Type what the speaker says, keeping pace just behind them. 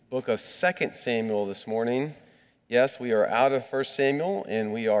book of 2 Samuel this morning. Yes, we are out of 1 Samuel,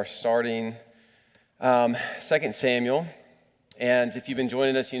 and we are starting 2 Samuel. And if you've been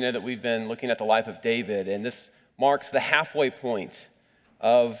joining us, you know that we've been looking at the life of David, and this marks the halfway point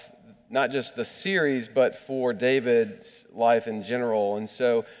of not just the series, but for David's life in general. And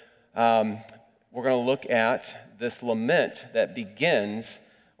so we're going to look at this lament that begins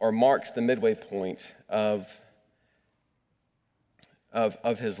or marks the midway point of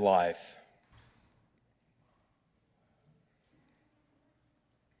his life.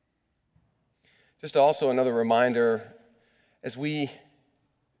 Just also another reminder, as we,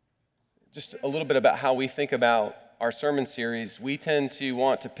 just a little bit about how we think about our sermon series, we tend to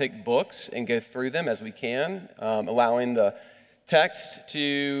want to pick books and go through them as we can, allowing the text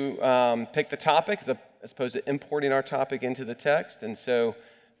to pick the topic as opposed to importing our topic into the text. And so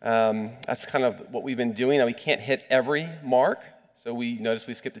that's kind of what we've been doing. Now, we can't hit every mark, so we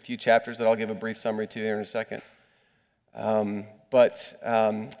skipped a few chapters that I'll give a brief summary to here in a second. But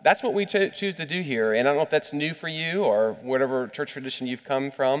that's what we choose to do here. And I don't know if that's new for you or whatever church tradition you've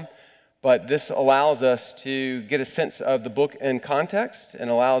come from, but this allows us to get a sense of the book in context and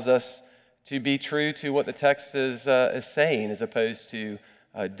allows us to be true to what the text is saying, as opposed to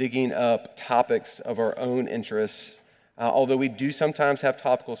digging up topics of our own interests, although we do sometimes have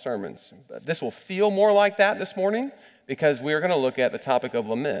topical sermons. But this will feel more like that this morning because we're going to look at the topic of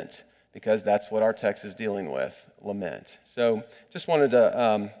lament, because that's what our text is dealing with, lament. So just wanted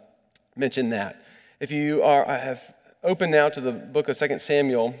to mention that. If you have opened now to the book of 2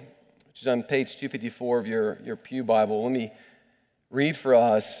 Samuel, which is on page 254 of your Pew Bible, let me read for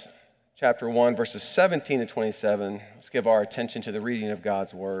us chapter 1, verses 17 to 27. Let's give our attention to the reading of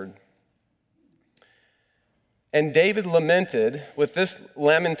God's word. And David lamented with this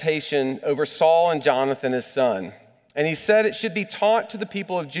lamentation over Saul and Jonathan his son. And he said, it should be taught to the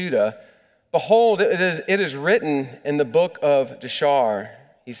people of Judah, behold, it is written in the book of Jashar.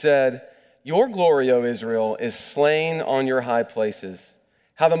 He said, your glory, O Israel, is slain on your high places.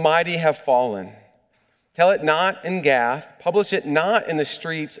 How the mighty have fallen. Tell it not in Gath, publish it not in the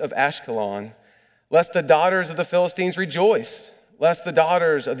streets of Ashkelon, lest the daughters of the Philistines rejoice, lest the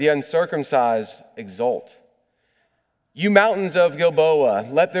daughters of the uncircumcised exult. You mountains of Gilboa,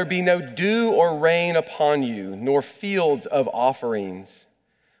 let there be no dew or rain upon you, nor fields of offerings.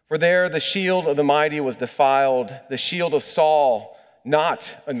 For there the shield of the mighty was defiled, the shield of Saul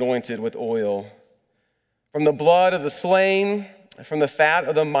not anointed with oil. From the blood of the slain, from the fat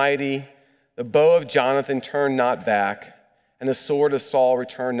of the mighty, the bow of Jonathan turned not back, and the sword of Saul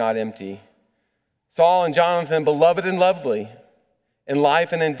returned not empty. Saul and Jonathan, beloved and lovely, in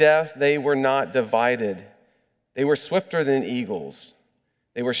life and in death they were not divided. They were swifter than eagles.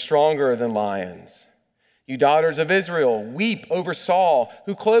 They were stronger than lions. You daughters of Israel, weep over Saul,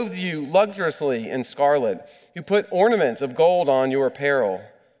 who clothed you luxuriously in scarlet, who put ornaments of gold on your apparel.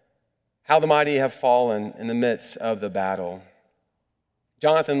 How the mighty have fallen in the midst of the battle.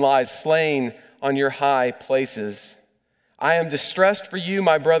 Jonathan lies slain on your high places. I am distressed for you,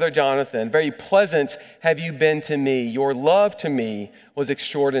 my brother Jonathan. Very pleasant have you been to me. Your love to me was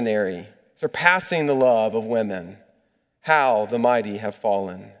extraordinary, surpassing the love of women. How the mighty have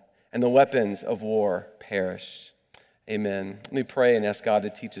fallen, and the weapons of war perish. Amen. Let me pray and ask God to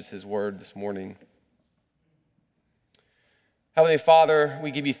teach us his word this morning. Heavenly Father,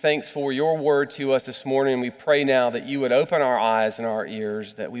 we give you thanks for your word to us this morning. We pray now that you would open our eyes and our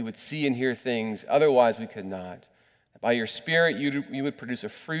ears, that we would see and hear things otherwise we could not. That by your Spirit, you would produce a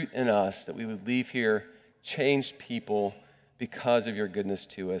fruit in us, that we would leave here changed people because of your goodness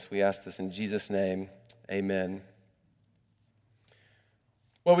to us. We ask this in Jesus' name. Amen.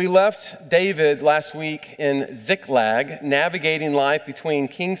 Well, we left David last week in Ziklag, navigating life between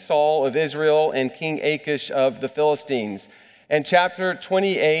King Saul of Israel and King Achish of the Philistines. And chapter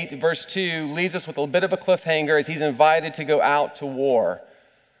 28, verse 2, leaves us with a bit of a cliffhanger as he's invited to go out to war.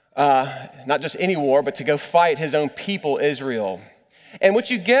 Not just any war, but to go fight his own people, Israel. And what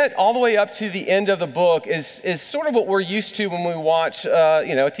you get all the way up to the end of the book is sort of what we're used to when we watch a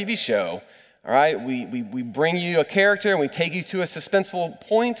TV show. All right, we bring you a character and we take you to a suspenseful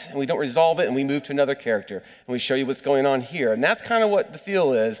point and we don't resolve it and we move to another character and we show you what's going on here. And that's kind of what the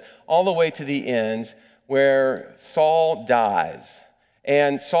feel is all the way to the end, where Saul dies.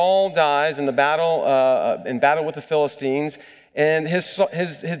 And Saul dies in the battle with the Philistines, and his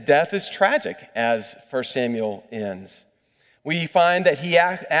death is tragic as 1 Samuel ends. We find that he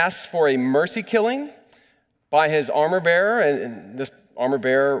asks for a mercy killing by his armor bearer, and this armor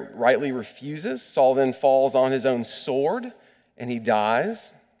bearer rightly refuses. Saul then falls on his own sword, and he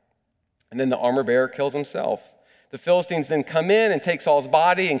dies. And then the armor bearer kills himself. The Philistines then come in and take Saul's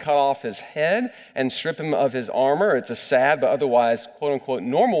body and cut off his head and strip him of his armor. It's a sad but otherwise, quote unquote,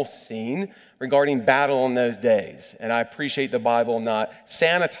 normal scene regarding battle in those days. And I appreciate the Bible not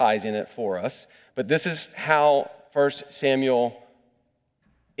sanitizing it for us, but this is how 1 Samuel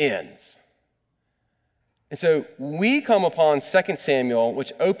ends. And so we come upon 2 Samuel,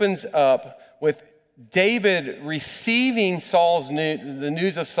 which opens up with David receiving the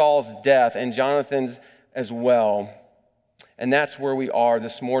news of Saul's death and Jonathan's as well. And that's where we are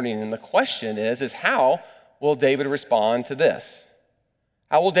this morning. And the question is how will David respond to this?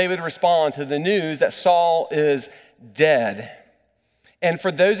 How will David respond to the news that Saul is dead? And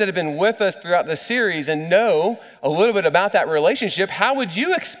for those that have been with us throughout the series and know a little bit about that relationship, how would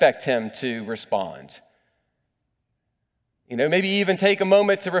you expect him to respond? Maybe even take a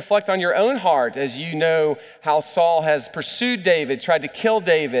moment to reflect on your own heart as you know how Saul has pursued David, tried to kill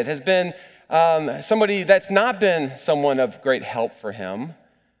David, has been somebody that's not been someone of great help for him.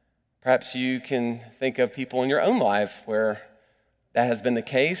 Perhaps you can think of people in your own life where that has been the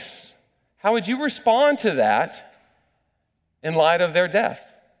case. How would you respond to that in light of their death?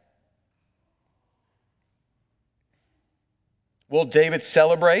 Will David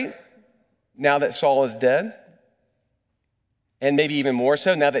celebrate now that Saul is dead? And maybe even more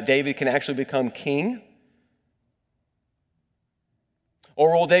so now that David can actually become king?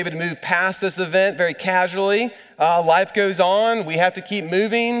 Or will David move past this event very casually? Life goes on. We have to keep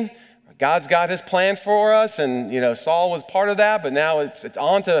moving. God's got his plan for us. And, Saul was part of that, but now it's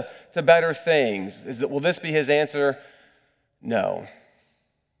on to better things. Will this be his answer? No.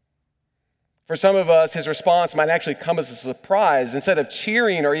 For some of us, his response might actually come as a surprise. Instead of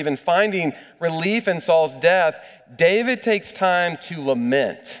cheering or even finding relief in Saul's death, David takes time to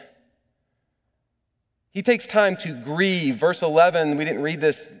lament. He takes time to grieve. Verse 11, we didn't read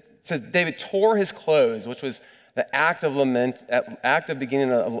this, it says David tore his clothes, which was the act of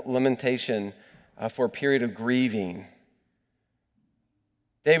beginning a lamentation for a period of grieving.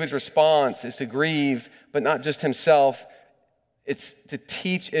 David's response is to grieve, but not just himself. It's to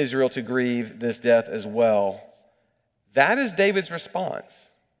teach Israel to grieve this death as well. That is David's response.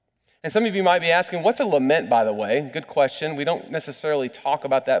 And some of you might be asking, what's a lament, by the way? Good question. We don't necessarily talk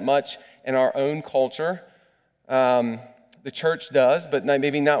about that much in our own culture. The church does, but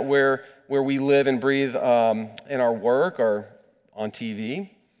maybe not where we live and breathe in our work or on TV.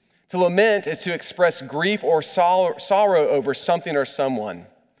 To lament is to express grief or sorrow over something or someone.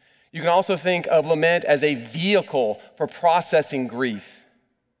 You can also think of lament as a vehicle for processing grief.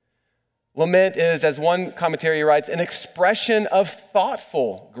 Lament is, as one commentary writes, an expression of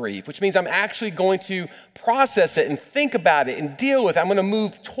thoughtful grief, which means I'm actually going to process it and think about it and deal with it. I'm going to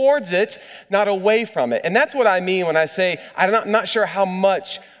move towards it, not away from it. And that's what I mean when I say I'm not sure how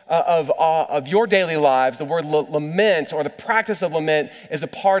much of your daily lives the word lament or the practice of lament is a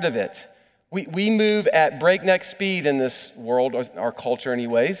part of it. We move at breakneck speed in this world, or our culture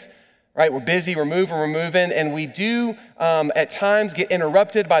anyways. Right, we're busy, we're moving, and we do at times get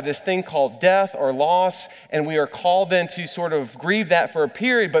interrupted by this thing called death or loss, and we are called then to sort of grieve that for a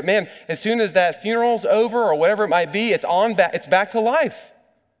period. But man, as soon as that funeral's over or whatever it might be, it's back to life.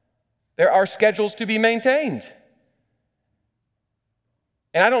 There are schedules to be maintained.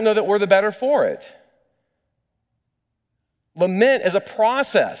 And I don't know that we're the better for it. Lament is a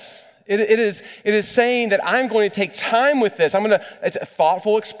process. It is saying that I'm going to take time with this. It's a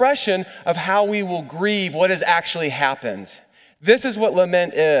thoughtful expression of how we will grieve what has actually happened. This is what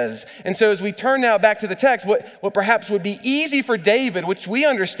lament is. And so as we turn now back to the text, what perhaps would be easy for David, which we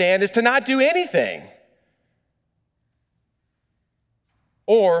understand, is to not do anything.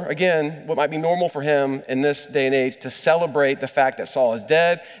 Or, again, what might be normal for him in this day and age, to celebrate the fact that Saul is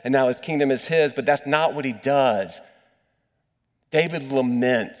dead and now his kingdom is his, but that's not what he does. David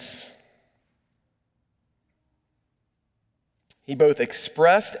laments. He both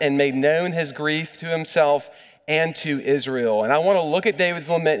expressed and made known his grief to himself and to Israel. And I want to look at David's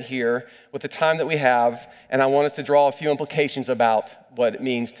lament here with the time that we have, and I want us to draw a few implications about what it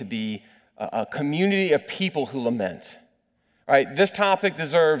means to be a community of people who lament. All right, this topic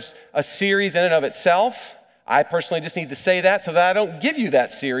deserves a series in and of itself. I personally just need to say that so that I don't give you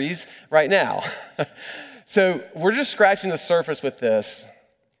that series right now. So we're just scratching the surface with this,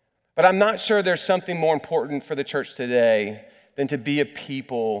 but I'm not sure there's something more important for the church today than to be a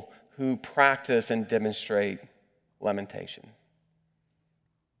people who practice and demonstrate lamentation,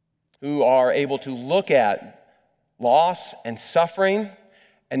 who are able to look at loss and suffering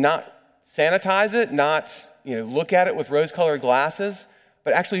and not sanitize it, not look at it with rose-colored glasses,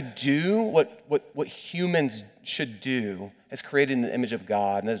 but actually do what humans should do as created in the image of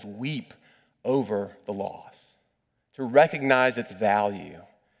God, and as weep over the loss. to recognize its value,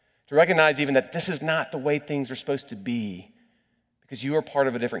 to recognize even that this is not the way things are supposed to be, because you are part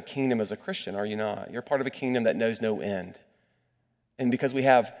of a different kingdom as a Christian, are you not? You're part of a kingdom that knows no end. And because we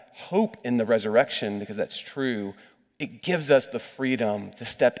have hope in the resurrection, because that's true, it gives us the freedom to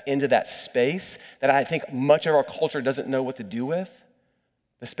step into that space that I think much of our culture doesn't know what to do with,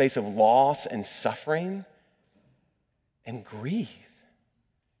 the space of loss and suffering and grieve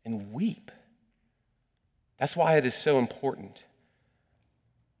and weep. That's why it is so important.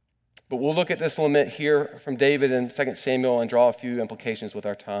 But we'll look at this lament here from David in 2 Samuel and draw a few implications with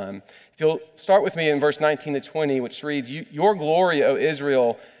our time. If you'll start with me in verse 19 to 20, which reads, Your glory, O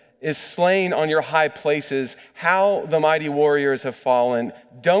Israel, is slain on your high places. How the mighty warriors have fallen.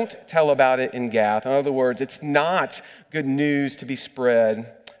 Don't tell about it in Gath. In other words, it's not good news to be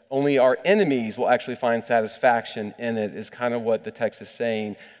spread. Only our enemies will actually find satisfaction in it, is kind of what the text is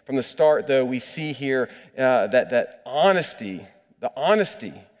saying. From the start, though, we see here that honesty, the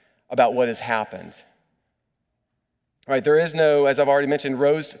honesty about what has happened. All right, there is no, as I've already mentioned,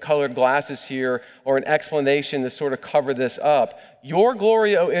 rose-colored glasses here or an explanation to sort of cover this up. Your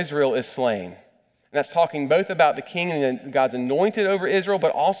glory, O Israel, is slain. And that's talking both about the king and God's anointed over Israel,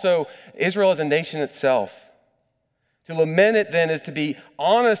 but also Israel as a nation itself. To lament it then is to be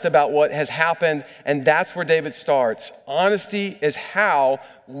honest about what has happened, and that's where David starts. Honesty is how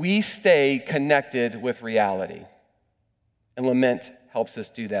we stay connected with reality. And lament helps us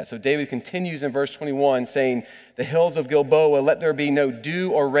do that. So David continues in verse 21 saying, The hills of Gilboa, let there be no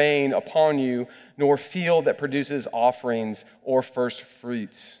dew or rain upon you, nor field that produces offerings or first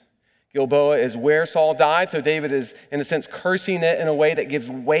fruits. Gilboa is where Saul died, so David is, in a sense, cursing it in a way that gives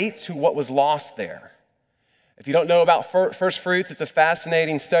weight to what was lost there. If you don't know about first fruits, it's a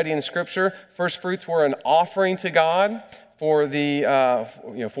fascinating study in Scripture. First fruits were an offering to God for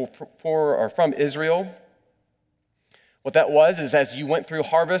from Israel. What that was is as you went through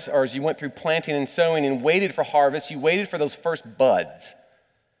harvest, or as you went through planting and sowing and waited for harvest, you waited for those first buds,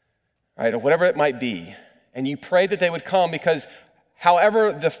 right, or whatever it might be. And you prayed that they would come because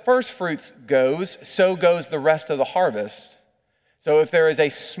however the first fruits goes, so goes the rest of the harvest. So if there is a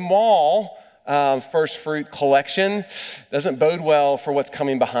small first fruit collection, it doesn't bode well for what's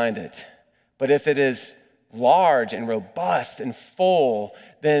coming behind it. But if it is large and robust and full,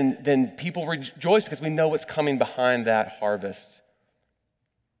 then people rejoice because we know what's coming behind that harvest,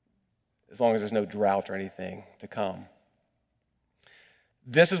 as long as there's no drought or anything to come.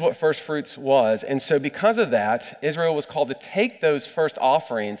 This is what first fruits was. And so because of that, Israel was called to take those first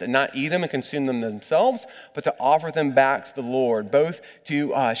offerings and not eat them and consume them themselves, but to offer them back to the Lord, both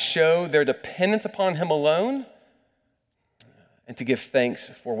to show their dependence upon Him alone and to give thanks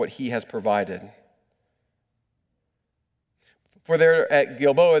for what He has provided. For there at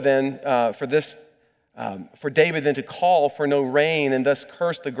Gilboa then, for David then to call for no rain and thus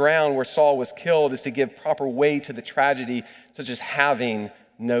curse the ground where Saul was killed is to give proper weight to the tragedy, such as having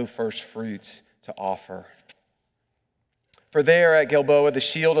no first fruits to offer. For there at Gilboa, the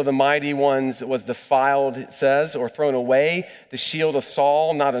shield of the mighty ones was defiled, it says, or thrown away, the shield of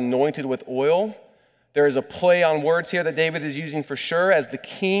Saul, not anointed with oil. There is a play on words here that David is using for sure. As the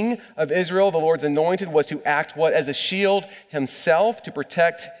king of Israel, the Lord's anointed, was to act what? As a shield himself to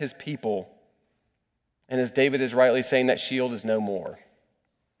protect his people. And as David is rightly saying, that shield is no more,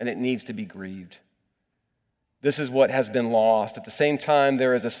 and it needs to be grieved. This is what has been lost. At the same time,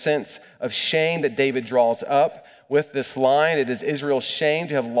 there is a sense of shame that David draws up with this line. It is Israel's shame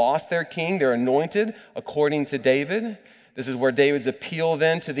to have lost their king, their anointed, according to David. This is where David's appeal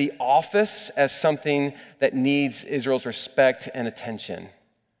then to the office as something that needs Israel's respect and attention.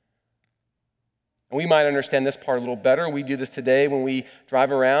 And we might understand this part a little better. We do this today when we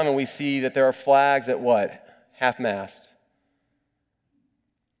drive around and we see that there are flags at what? Half-mast.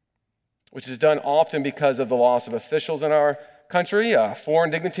 Which is done often because of the loss of officials in our country,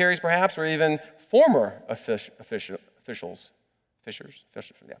 foreign dignitaries perhaps, or even former officials.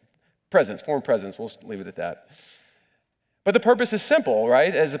 Presidents, former presidents, we'll leave it at that. But the purpose is simple,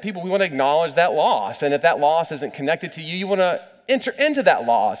 right? As a people, we want to acknowledge that loss. And if that loss isn't connected to you, you want to enter into that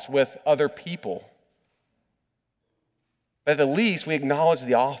loss with other people. But at the least, we acknowledge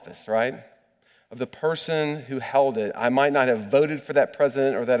the office, right, of the person who held it. I might not have voted for that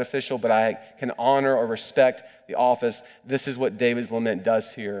president or that official, but I can honor or respect the office. This is what David's lament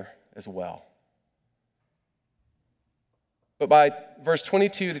does here as well. But by verse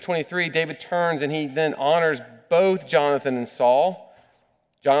 22 to 23, David turns and he then honors both Jonathan and Saul.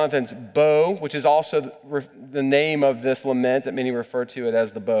 Jonathan's bow, which is also the name of this lament that many refer to it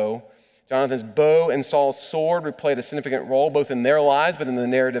as the bow. Jonathan's bow and Saul's sword played a significant role both in their lives but in the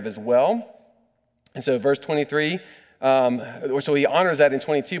narrative as well. And so verse 23, So he honors that in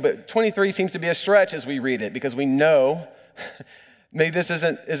 22, but 23 seems to be a stretch as we read it, because we know maybe this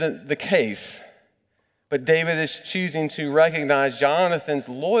isn't the case. But David is choosing to recognize Jonathan's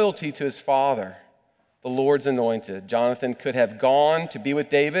loyalty to his father, the Lord's anointed. Jonathan could have gone to be with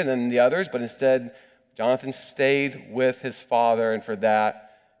David and the others, but instead Jonathan stayed with his father, and for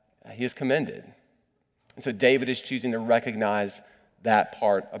that he is commended. And so David is choosing to recognize that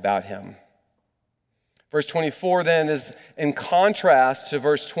part about him. Verse 24 then is in contrast to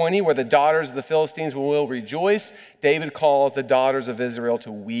verse 20, where the daughters of the Philistines will rejoice. David calls the daughters of Israel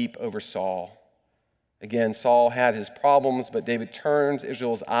to weep over Saul. Again, Saul had his problems, but David turns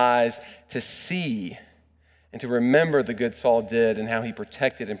Israel's eyes to see and to remember the good Saul did and how he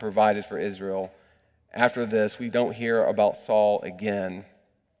protected and provided for Israel. After this, we don't hear about Saul again.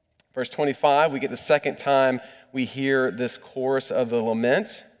 Verse 25, we get the second time we hear this chorus of the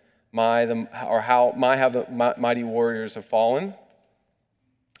lament, how the mighty warriors have fallen.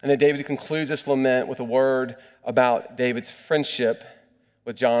 And then David concludes this lament with a word about David's friendship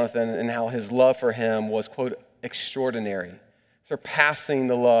with Jonathan and how his love for him was, quote, extraordinary, surpassing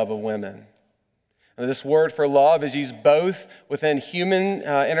the love of women. And this word for love is used both within human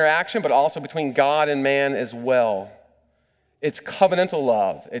interaction, but also between God and man as well. It's covenantal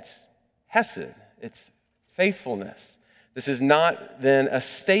love. It's hesed. It's faithfulness. This is not then a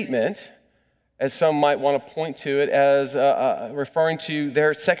statement, as some might want to point to it, as referring to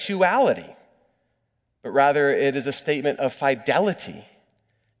their sexuality, but rather it is a statement of fidelity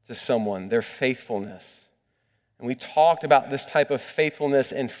to someone, their faithfulness. And we talked about this type of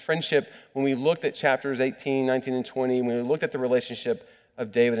faithfulness and friendship when we looked at chapters 18, 19, and 20, when we looked at the relationship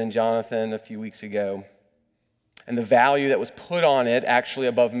of David and Jonathan a few weeks ago, and the value that was put on it actually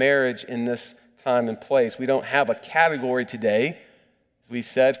above marriage in this time and place. We don't have a category today, as we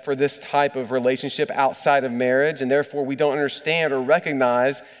said, for this type of relationship outside of marriage, and therefore we don't understand or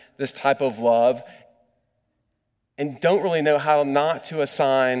recognize this type of love and don't really know how not to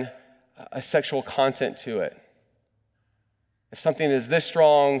assign a sexual content to it. If something is this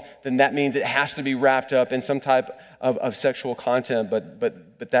strong, then that means it has to be wrapped up in some type of sexual content,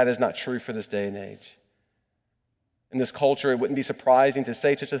 but that is not true for this day and age. In this culture, it wouldn't be surprising to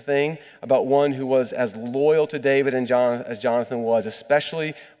say such a thing about one who was as loyal to David and as Jonathan was,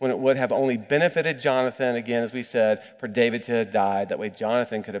 especially when it would have only benefited Jonathan, again, as we said, for David to have died. That way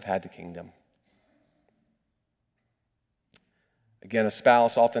Jonathan could have had the kingdom. Again, a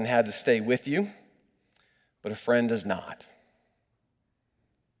spouse often had to stay with you, but a friend does not.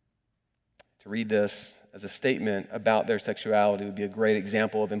 To read this as a statement about their sexuality would be a great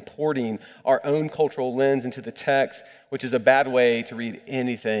example of importing our own cultural lens into the text, which is a bad way to read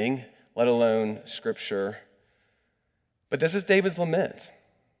anything, let alone Scripture. But this is David's lament.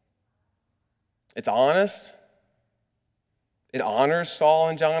 It's honest. It honors Saul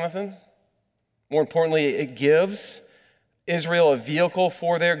and Jonathan. More importantly, it gives Israel a vehicle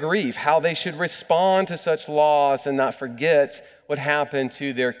for their grief, how they should respond to such loss and not forget what happened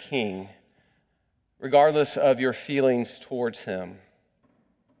to their king, regardless of your feelings towards him.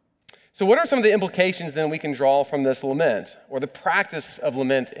 So what are some of the implications then we can draw from this lament, or the practice of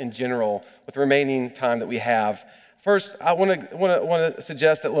lament in general, with the remaining time that we have? First, I want to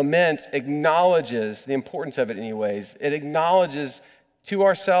suggest that lament acknowledges the importance of it anyways. It acknowledges to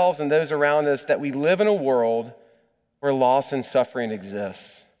ourselves and those around us that we live in a world where loss and suffering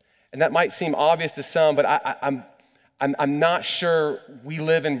exists. And that might seem obvious to some, but I'm not sure we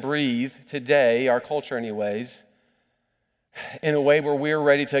live and breathe today, our culture anyways, in a way where we're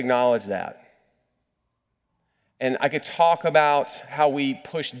ready to acknowledge that. And I could talk about how we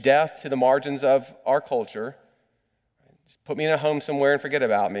push death to the margins of our culture. Just put me in a home somewhere and forget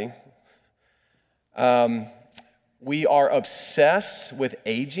about me. We are obsessed with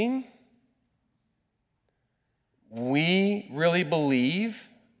aging. We really believe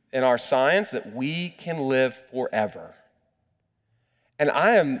in our science that we can live forever. And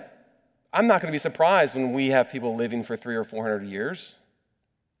I'm not going to be surprised when we have people living for 300 or 400 years.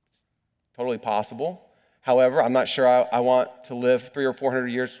 It's totally possible. However, I'm not sure I want to live 300 or 400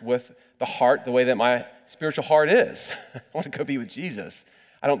 years with the heart the way that my spiritual heart is. I want to go be with Jesus.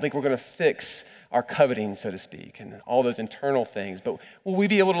 I don't think we're going to fix our coveting, so to speak, and all those internal things. But will we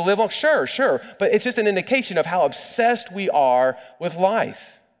be able to live long? Sure. But it's just an indication of how obsessed we are with life.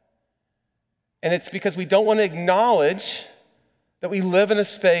 And it's because we don't want to acknowledge that we live in a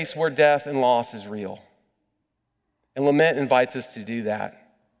space where death and loss is real. And lament invites us to do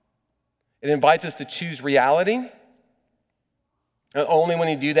that. It invites us to choose reality. And only when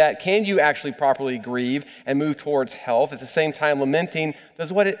you do that can you actually properly grieve and move towards health. At the same time, lamenting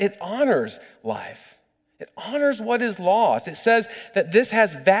does what? It honors life. It honors what is lost. It says that this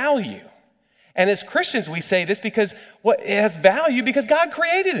has value. And as Christians, we say this because it has value because God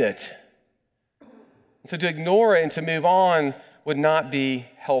created it. So to ignore it and to move on would not be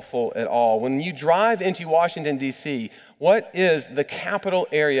helpful at all. When you drive into Washington, D.C., what is the capital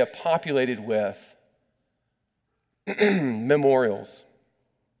area populated with? Memorials.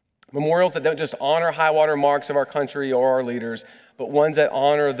 Memorials that don't just honor high water marks of our country or our leaders, but ones that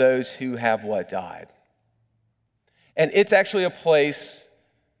honor those who have died. And it's actually a place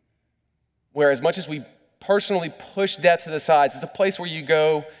where, as much as we personally push death to the sides, it's a place where you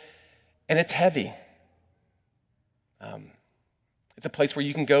go and it's heavy. It's a place where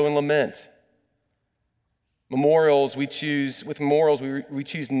you can go and lament. Memorials, we choose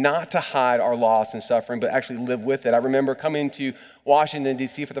not to hide our loss and suffering, but actually live with it. I remember coming to Washington,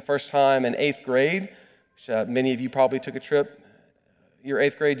 D.C. for the first time in 8th grade. Which, many of you probably took a trip your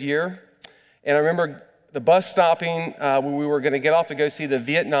 8th grade year. And I remember the bus stopping when we were going to get off to go see the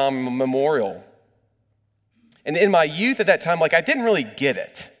Vietnam Memorial. And in my youth at that time, I didn't really get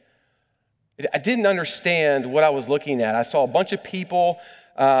it. I didn't understand what I was looking at. I saw a bunch of people,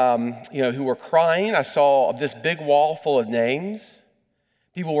 who were crying. I saw this big wall full of names.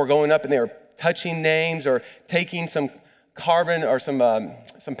 People were going up and they were touching names or taking some carbon or some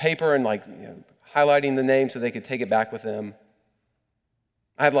paper and highlighting the name so they could take it back with them.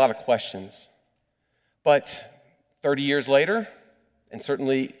 I had a lot of questions. But 30 years later, and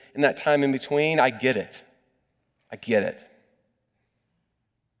certainly in that time in between, I get it. I get it.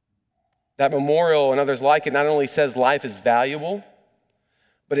 That memorial and others like it not only says life is valuable,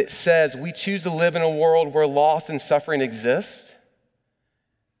 but it says we choose to live in a world where loss and suffering exists,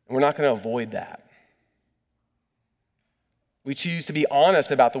 and we're not going to avoid that. We choose to be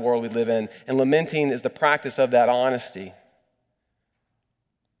honest about the world we live in, and lamenting is the practice of that honesty.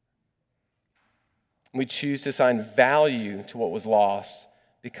 We choose to assign value to what was lost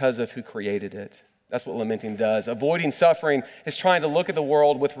because of who created it. That's what lamenting does. Avoiding suffering is trying to look at the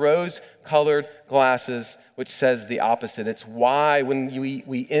world with rose-colored glasses, which says the opposite. It's why when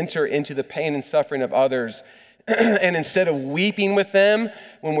we enter into the pain and suffering of others, and instead of weeping with them,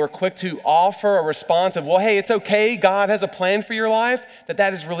 when we're quick to offer a response of, well, hey, it's okay, God has a plan for your life,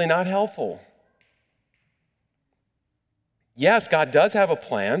 that is really not helpful. Yes, God does have a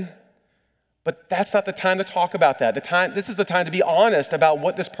plan, but that's not the time to talk about that. This is the time to be honest about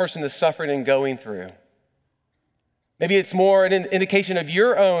what this person is suffering and going through. Maybe it's more an indication of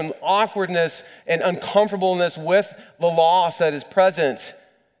your own awkwardness and uncomfortableness with the loss that is present,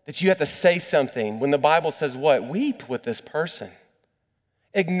 that you have to say something when the Bible says what? Weep with this person.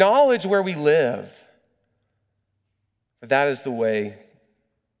 Acknowledge where we live. For that is the way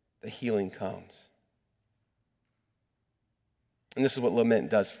the healing comes. And this is what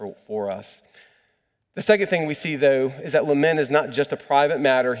lament does for us. The second thing we see, though, is that lament is not just a private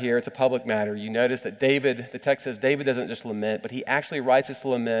matter here, it's a public matter. You notice that the text says David doesn't just lament, but he actually writes this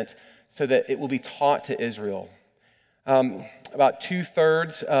lament so that it will be taught to Israel. About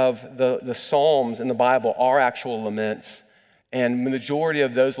 2/3 of the Psalms in the Bible are actual laments, and the majority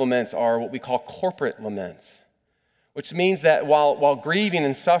of those laments are what we call corporate laments, which means that while grieving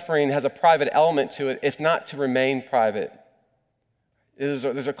and suffering has a private element to it, it's not to remain private. There's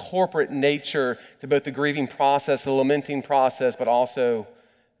a corporate nature to both the grieving process, the lamenting process, but also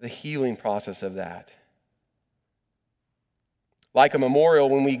the healing process of that. Like a memorial,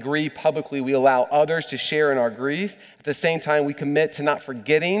 when we grieve publicly, we allow others to share in our grief. At the same time, we commit to not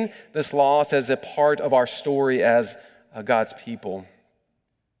forgetting this loss as a part of our story as God's people.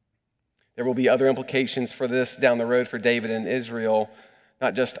 There will be other implications for this down the road for David and Israel,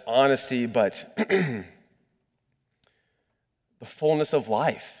 not just honesty, but the fullness of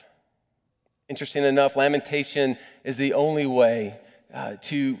life. Interesting enough, lamentation is the only way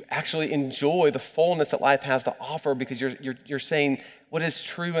to actually enjoy the fullness that life has to offer, because you're saying what is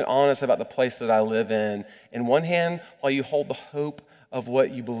true and honest about the place that I live in one hand, while you hold the hope of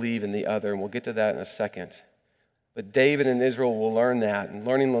what you believe in the other. And we'll get to that in a second. But David and Israel will learn that, and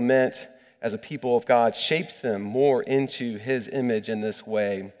learning lament as a people of God shapes them more into his image in this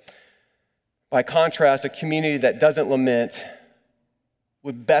way. By contrast, a community that doesn't lament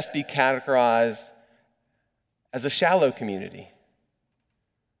would best be categorized as a shallow community,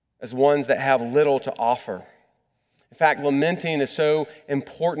 as ones that have little to offer. In fact, lamenting is so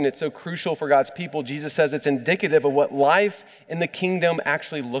important, it's so crucial for God's people. Jesus says it's indicative of what life in the kingdom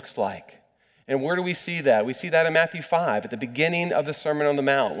actually looks like. And where do we see that? We see that in Matthew 5, at the beginning of the Sermon on the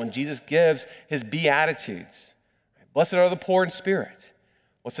Mount, when Jesus gives his Beatitudes. Blessed are the poor in spirit.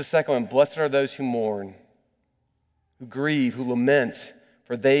 What's the second one? Blessed are those who mourn, who grieve, who lament,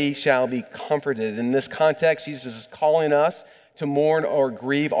 for they shall be comforted. In this context, Jesus is calling us to mourn or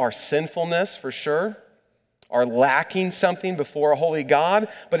grieve our sinfulness for sure, are lacking something before a holy God,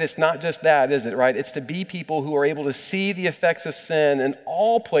 but it's not just that, is it, right? It's to be people who are able to see the effects of sin in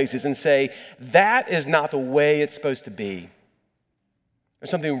all places and say, that is not the way it's supposed to be.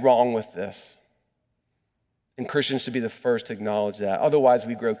 There's something wrong with this. And Christians should be the first to acknowledge that. Otherwise,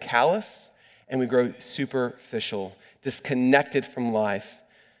 we grow callous and we grow superficial, disconnected from life.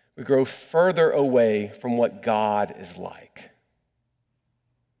 We grow further away from what God is like.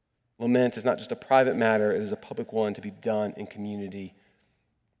 Lament is not just a private matter, it is a public one to be done in community.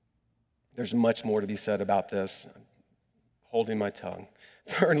 There's much more to be said about this. I'm holding my tongue.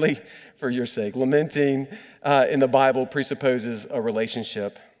 Thirdly, for your sake, lamenting in the Bible presupposes a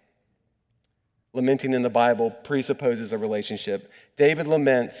relationship. Lamenting in the Bible presupposes a relationship. David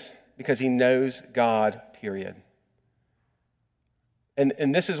laments because he knows God, period.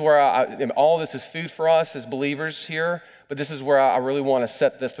 And this is where all this is food for us as believers here, but this is where I really want to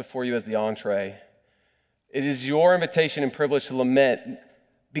set this before you as the entree. It is your invitation and privilege to lament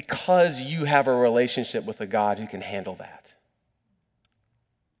because you have a relationship with a God who can handle that.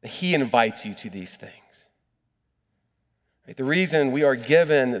 He invites you to these things. The reason we are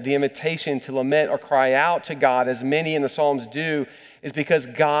given the invitation to lament or cry out to God, as many in the Psalms do, is because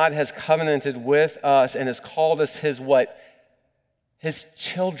God has covenanted with us and has called us his what? His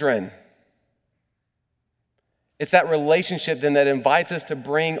children. It's that relationship then that invites us to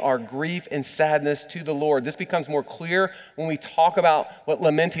bring our grief and sadness to the Lord. This becomes more clear when we talk about what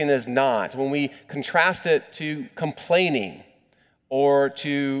lamenting is not, when we contrast it to complaining or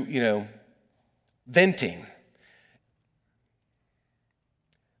to, venting.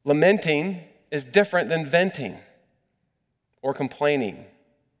 Lamenting is different than venting or complaining.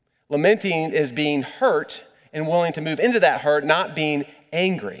 Lamenting is being hurt and willing to move into that hurt, not being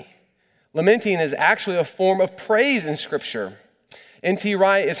angry. Lamenting is actually a form of praise in Scripture. N.T.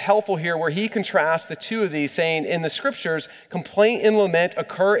 Wright is helpful here where he contrasts the two of these, saying in the Scriptures, complaint and lament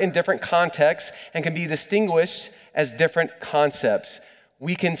occur in different contexts and can be distinguished as different concepts.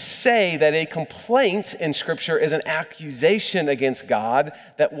 We can say that a complaint in Scripture is an accusation against God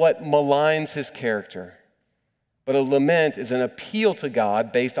that what maligns his character. But a lament is an appeal to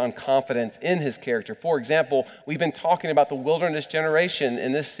God based on confidence in his character. For example, we've been talking about the wilderness generation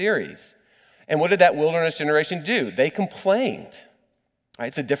in this series. And what did that wilderness generation do? They complained. Right?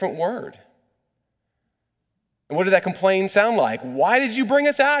 It's a different word. And what did that complaint sound like? Why did you bring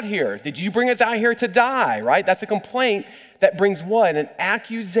us out here? Did you bring us out here to die? Right? That's a complaint that brings what? An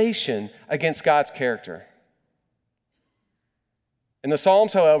accusation against God's character. In the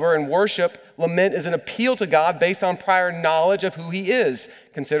Psalms, however, in worship, lament is an appeal to God based on prior knowledge of who he is.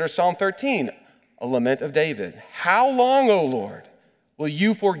 Consider Psalm 13, a lament of David. How long, O Lord, will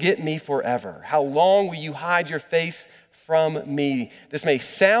you forget me forever? How long will you hide your face from me? This may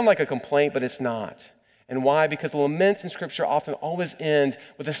sound like a complaint, but it's not. And why? Because the laments in Scripture often always end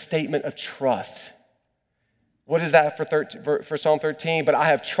with a statement of trust. What is that for Psalm 13? But I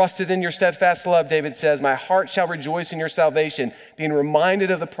have trusted in your steadfast love, David says. My heart shall rejoice in your salvation, being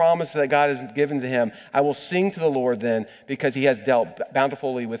reminded of the promise that God has given to him. I will sing to the Lord then, because he has dealt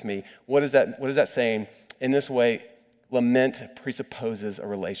bountifully with me. What is that saying? In this way, lament presupposes a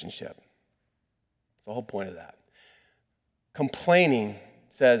relationship. That's the whole point of that. Complaining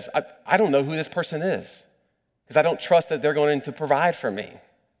says, I don't know who this person is, because I don't trust that they're going to provide for me.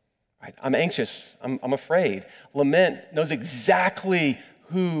 Right? I'm anxious. I'm afraid. Lament knows exactly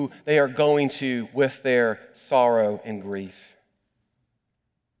who they are going to with their sorrow and grief.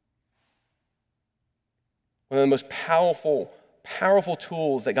 One of the most powerful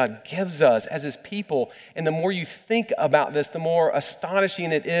tools that God gives us as his people, and the more you think about this, the more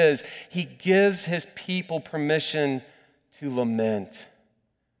astonishing it is. He gives his people permission to lament.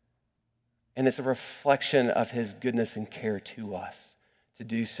 And it's a reflection of his goodness and care to us to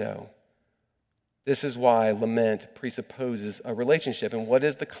do so. This is why lament presupposes a relationship. And what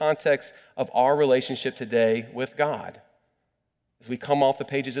is the context of our relationship today with God? As we come off the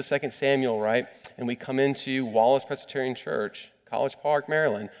pages of 2 Samuel, right, and we come into Wallace Presbyterian Church, College Park,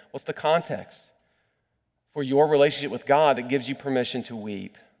 Maryland, what's the context for your relationship with God that gives you permission to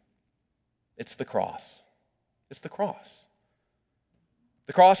weep? It's the cross. It's the cross.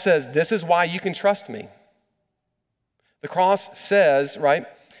 The cross says, this is why you can trust me. The cross says, right,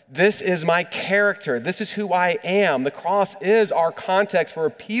 this is my character. This is who I am. The cross is our context for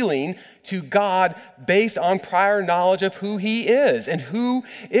appealing to God based on prior knowledge of who he is. And who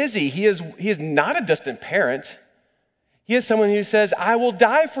is he? He is not a distant parent. He is someone who says, I will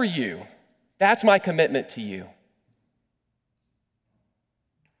die for you. That's my commitment to you.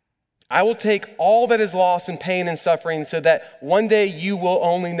 I will take all that is lost in pain and suffering so that one day you will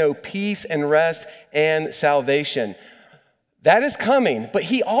only know peace and rest and salvation. That is coming, but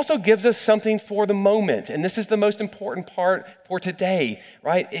he also gives us something for the moment. And this is the most important part for today,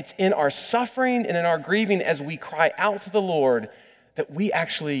 right? It's in our suffering and in our grieving as we cry out to the Lord that we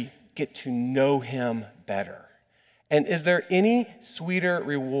actually get to know him better. And is there any sweeter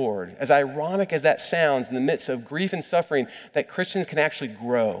reward, as ironic as that sounds, in the midst of grief and suffering, that Christians can actually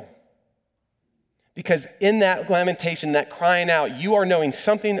grow? Because in that lamentation, that crying out, you are knowing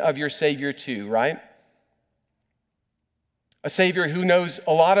something of your Savior too, right? A Savior who knows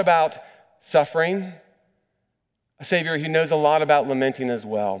a lot about suffering, a Savior who knows a lot about lamenting as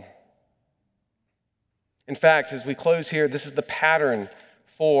well. In fact, as we close here, this is the pattern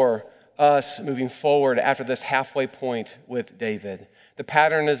for us moving forward after this halfway point with David. The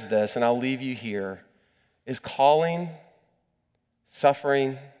pattern is this, and I'll leave you here, is calling,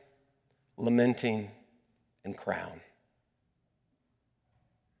 suffering, lamenting, and crown.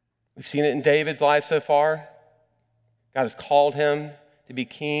 We've seen it in David's life so far. God has called him to be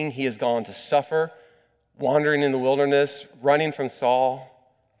king. He has gone to suffer, wandering in the wilderness, running from Saul.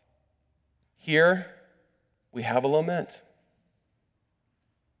 Here, we have a lament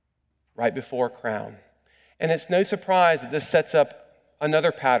right before crown. And it's no surprise that this sets up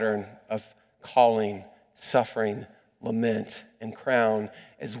another pattern of calling, suffering, lament, and crown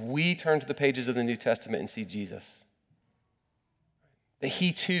as we turn to the pages of the New Testament and see Jesus. That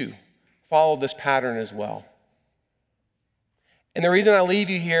he too followed this pattern as well. And the reason I leave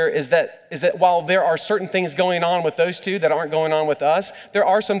you here is that while there are certain things going on with those two that aren't going on with us, there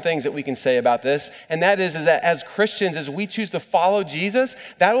are some things that we can say about this. And that is that as Christians, as we choose to follow Jesus,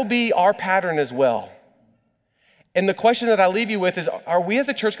 that will be our pattern as well. And the question that I leave you with is, are we as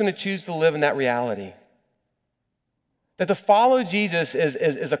a church going to choose to live in that reality? That to follow Jesus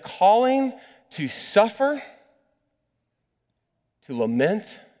is a calling to suffer, to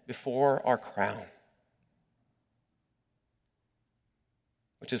lament before our crown.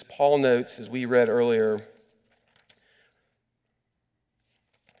 Which, as Paul notes, as we read earlier,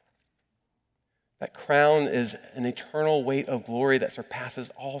 that crown is an eternal weight of glory that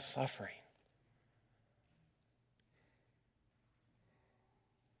surpasses all suffering.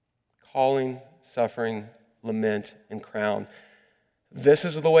 Calling, suffering, lament, and crown. This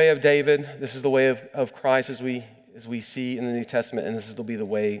is the way of David. This is the way of Christ as we see in the New Testament, and this will be the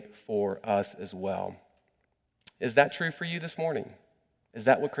way for us as well. Is that true for you this morning? Is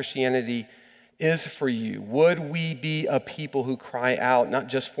that what Christianity is for you? Would we be a people who cry out not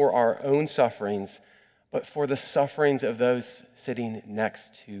just for our own sufferings, but for the sufferings of those sitting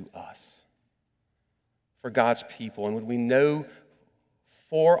next to us? For God's people. And would we know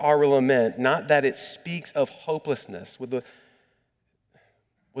for our lament, not that it speaks of hopelessness, would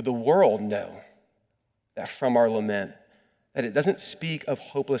the world know that from our lament, that it doesn't speak of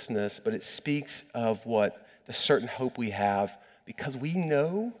hopelessness, but it speaks of what the certain hope we have, because we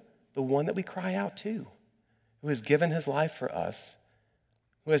know the one that we cry out to, who has given his life for us,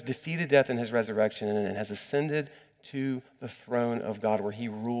 who has defeated death in his resurrection and has ascended to the throne of God where he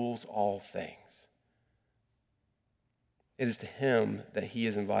rules all things. It is to him that he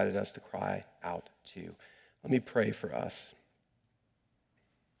has invited us to cry out to. Let me pray for us.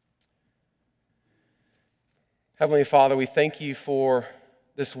 Heavenly Father, we thank you for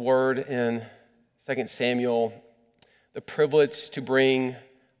this word in 2 Samuel, the privilege to bring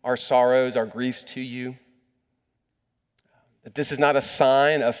our sorrows, our griefs to you. That this is not a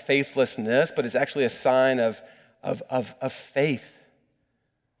sign of faithlessness, but it's actually a sign of faith,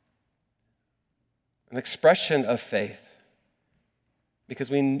 an expression of faith. Because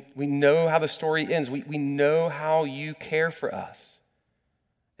we know how the story ends. We know how you care for us.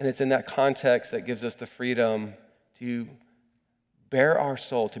 And it's in that context that gives us the freedom to bare our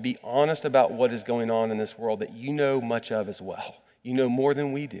soul, to be honest about what is going on in this world that you know much of as well. You know more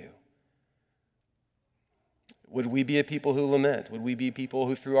than we do. Would we be a people who lament? Would we be people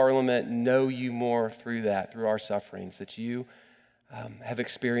who through our lament know you more through that, through our sufferings that you have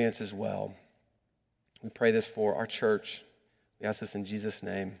experienced as well? We pray this for our church. We ask this in Jesus'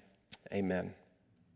 name. Amen.